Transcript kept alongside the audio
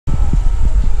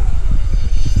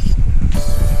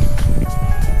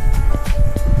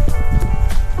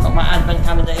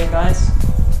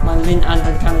using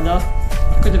advent calendar.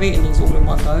 I could have eaten these all in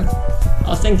one go. I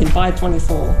was thinking buy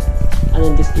 24 and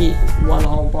then just eat one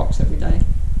whole box every day.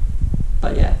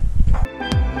 But yeah.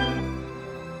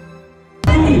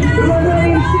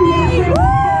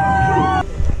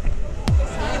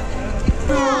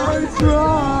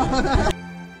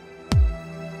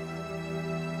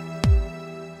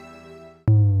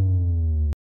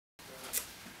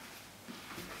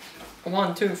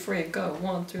 One, two, three, go.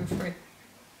 1, 2, 3.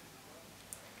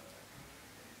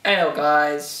 Hello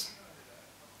guys,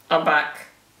 I'm back.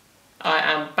 I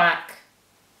am back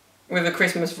with a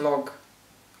Christmas vlog.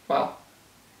 Well,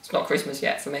 it's not Christmas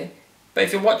yet for me, but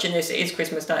if you're watching this, it is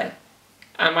Christmas Day.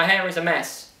 And my hair is a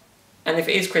mess. And if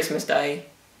it is Christmas Day,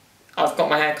 I've got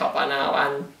my hair cut by now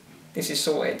and this is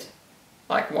sorted.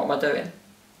 Like, what am I doing?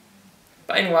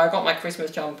 But anyway, I got my Christmas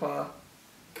jumper,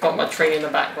 got my tree in the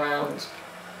background.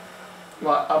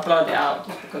 Well, I blurred it out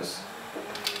just because,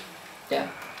 yeah,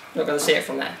 you're not going to see it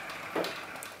from there.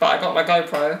 But I got my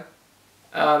GoPro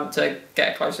to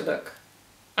get a closer look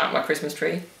at my Christmas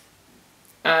tree.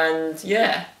 And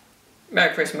yeah,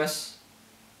 Merry Christmas,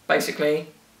 basically.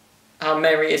 How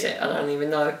merry is it? I don't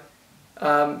even know.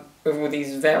 With all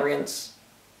these variants.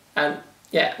 And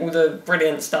yeah, all the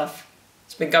brilliant stuff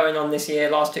that's been going on this year,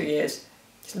 last 2 years.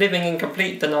 Just living in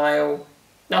complete denial.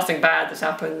 Nothing bad has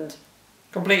happened.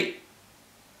 Complete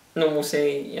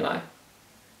normalcy, you know.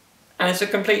 And it's a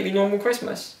completely normal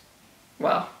Christmas.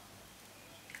 Well,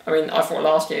 I mean, I thought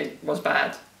last year was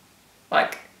bad.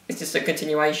 Like, it's just a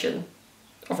continuation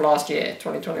of last year,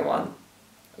 2021.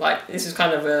 Like, this is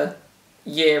kind of a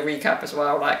year recap as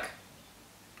well. Like,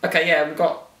 okay, yeah,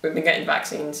 we've been getting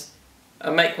vaccines.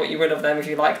 Make what you will of them, if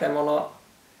you like them or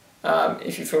not.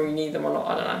 If you feel you need them or not,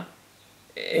 I don't know.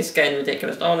 It's getting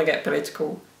ridiculous. I don't want to get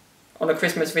political on a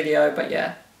Christmas video, but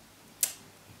yeah.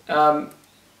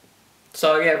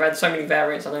 So yeah, we had so many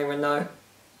variants, I don't even know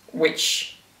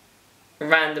which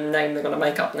random name they're going to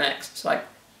make up next. It's like,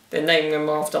 they're naming them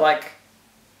after like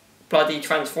bloody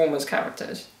Transformers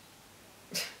characters.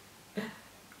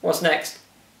 What's next?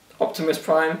 Optimus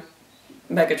Prime?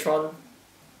 Megatron?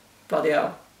 Bloody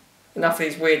hell. Enough of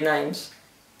these weird names.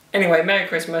 Anyway, Merry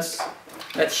Christmas.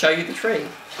 Let's show you the tree.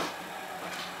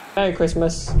 Merry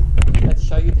Christmas. Let's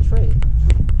show you the tree.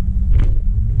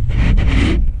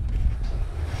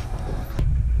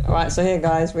 Alright, so here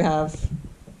guys, we have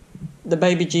the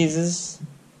baby Jesus.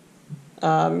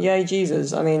 Yay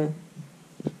Jesus. I mean,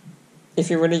 if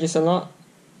you're religious or not,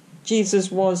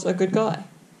 Jesus was a good guy.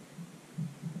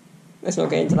 Let's not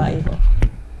get into that either.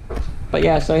 But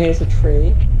yeah, so here's the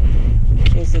tree.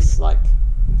 Here's this like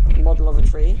model of a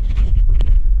tree.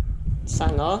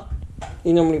 Santa.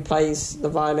 He normally plays the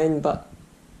violin, but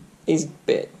he's a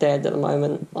bit dead at the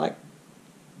moment. Like,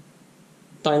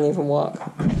 don't even work.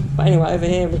 But anyway, over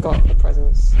here we've got the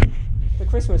presents. The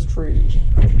Christmas tree.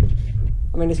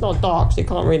 I mean, it's not dark, so you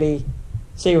can't really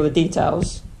see all the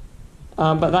details.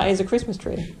 But that is a Christmas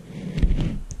tree.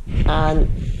 And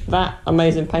that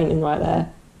amazing painting right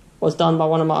there was done by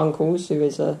one of my uncles, who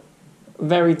is a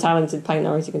very talented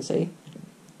painter, as you can see.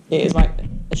 It is like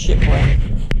a shipwreck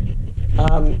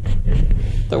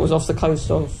that was off the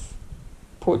coast of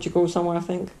Portugal somewhere, I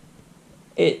think.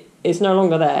 It's no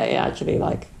longer there. It actually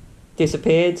like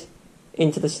disappeared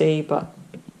into the sea, but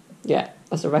yeah,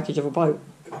 that's the wreckage of a boat.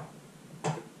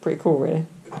 Pretty cool, really.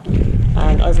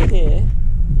 And over here,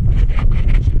 we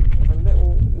have a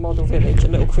little model village, a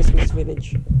little Christmas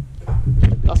village.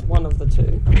 That's one of the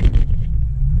two.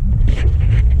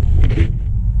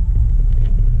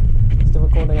 Still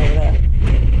recording over there.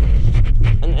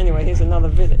 And anyway, here's another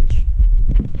village.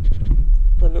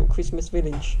 The little Christmas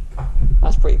village.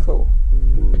 That's pretty cool.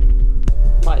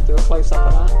 Might do a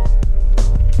close-up of that.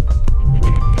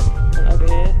 And over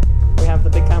here, we have the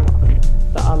big camera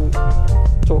that I'm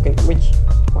talking. Wait.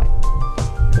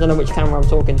 I don't know which camera I'm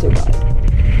talking to, guys.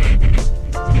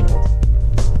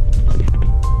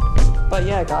 But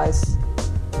yeah, guys.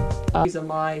 These are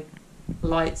my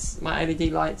lights, my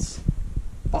LED lights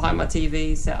behind my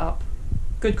TV set up.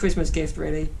 Good Christmas gift,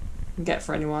 really. You can get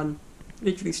for anyone.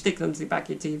 Literally stick them to the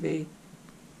back of your TV,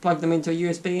 plug them into a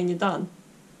USB, and you're done.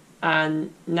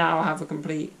 And now I have a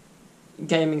complete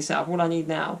gaming setup. All I need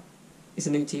now is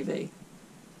a new TV.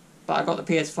 But I got the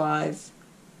PS5,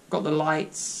 got the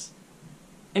lights.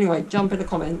 Anyway, jump in the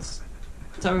comments.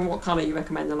 Tell me what colour you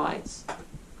recommend the lights.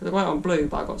 Because I went on blue,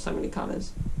 but I got so many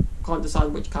colours. Can't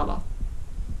decide which colour.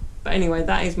 But anyway,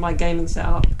 that is my gaming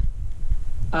setup.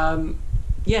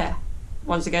 Yeah.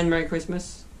 Once again, Merry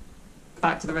Christmas.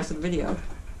 Back to the rest of the video.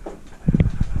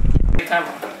 The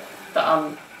camera that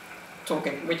I'm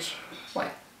talking,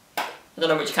 I don't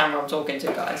know which camera I'm talking to,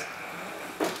 guys.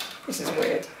 This is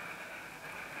weird.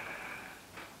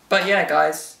 But yeah,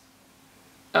 guys,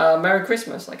 Merry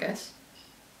Christmas, I guess.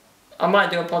 I might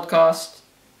do a podcast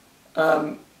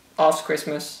after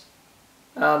Christmas.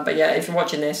 But yeah, if you're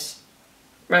watching this,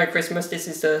 Merry Christmas. This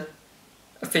is the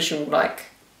official, like,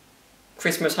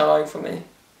 Christmas hello for me.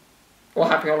 Or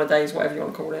Happy Holidays, whatever you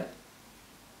want to call it.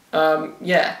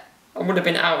 Yeah, I would have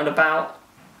been out and about,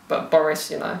 but Boris,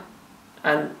 you know,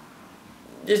 and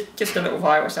just a little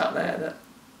virus out there that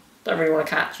don't really want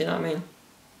to catch, you know what I mean?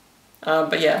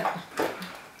 But yeah,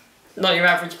 not your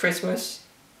average Christmas.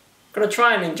 Gonna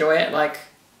try and enjoy it, like,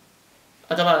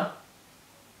 I don't know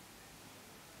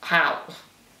how,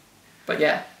 but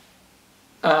yeah,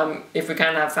 if we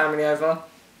can have family over,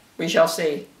 we shall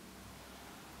see.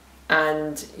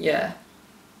 And yeah,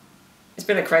 it's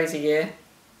been a crazy year,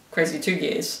 crazy 2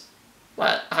 years.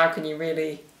 Like, how can you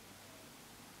really,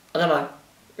 I don't know,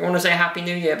 you want to say Happy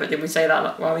New Year, but did we say that?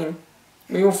 Like, well, I mean,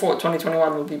 we all thought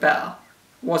 2021 would be better.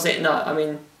 Was it? No. I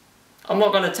mean, I'm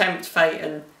not going to tempt fate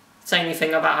and say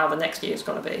anything about how the next year's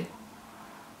going to be.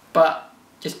 But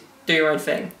just do your own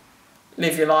thing.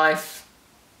 Live your life,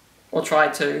 or try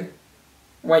to,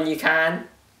 when you can,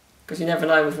 because you never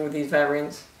know with all these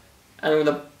variants, and all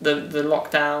the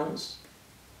lockdowns,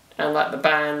 and like the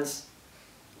bans.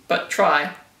 But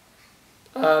try.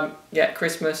 Yeah,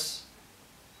 Christmas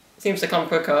seems to come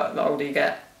quicker the older you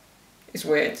get. It's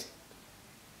weird.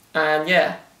 And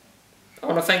yeah, I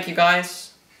want to thank you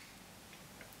guys,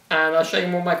 and I'll show you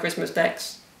more of my Christmas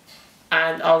decks,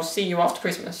 and I'll see you after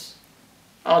Christmas.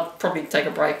 I'll probably take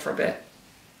a break for a bit,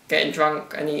 getting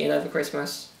drunk and eating over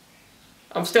Christmas.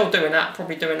 I'm still doing that,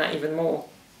 probably doing that even more.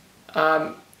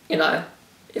 You know,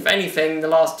 if anything, the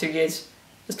last 2 years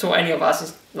has taught any of us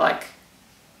is, like,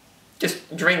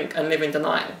 just drink and live in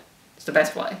denial. It's the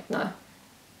best way, no.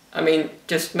 I mean,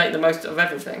 just make the most of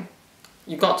everything.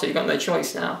 You've got no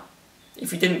choice now.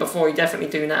 If you didn't before, you definitely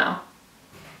do now.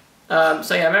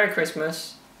 So yeah, Merry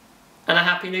Christmas, and a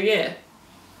Happy New Year.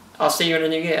 I'll see you in the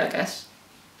new year, I guess.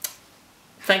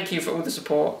 Thank you for all the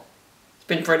support. It's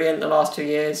been brilliant the last 2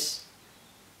 years.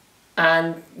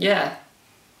 And yeah,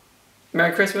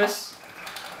 Merry Christmas.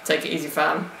 Take it easy,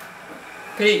 fam.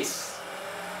 Peace.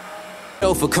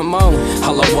 Come on,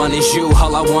 all I want is you,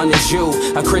 all I want is you.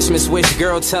 A Christmas wish,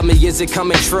 girl, tell me, is it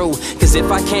coming true? Cause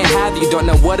if I can't have you, don't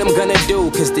know what I'm gonna do.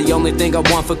 Cause the only thing I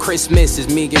want for Christmas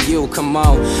is me and you, come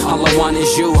on. All I want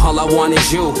is you, all I want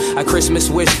is you. A Christmas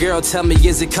wish, girl, tell me,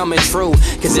 is it coming true?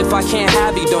 Cause if I can't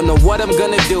have you, don't know what I'm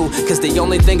gonna do. Cause the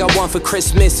only thing I want for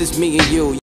Christmas is me and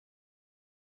you.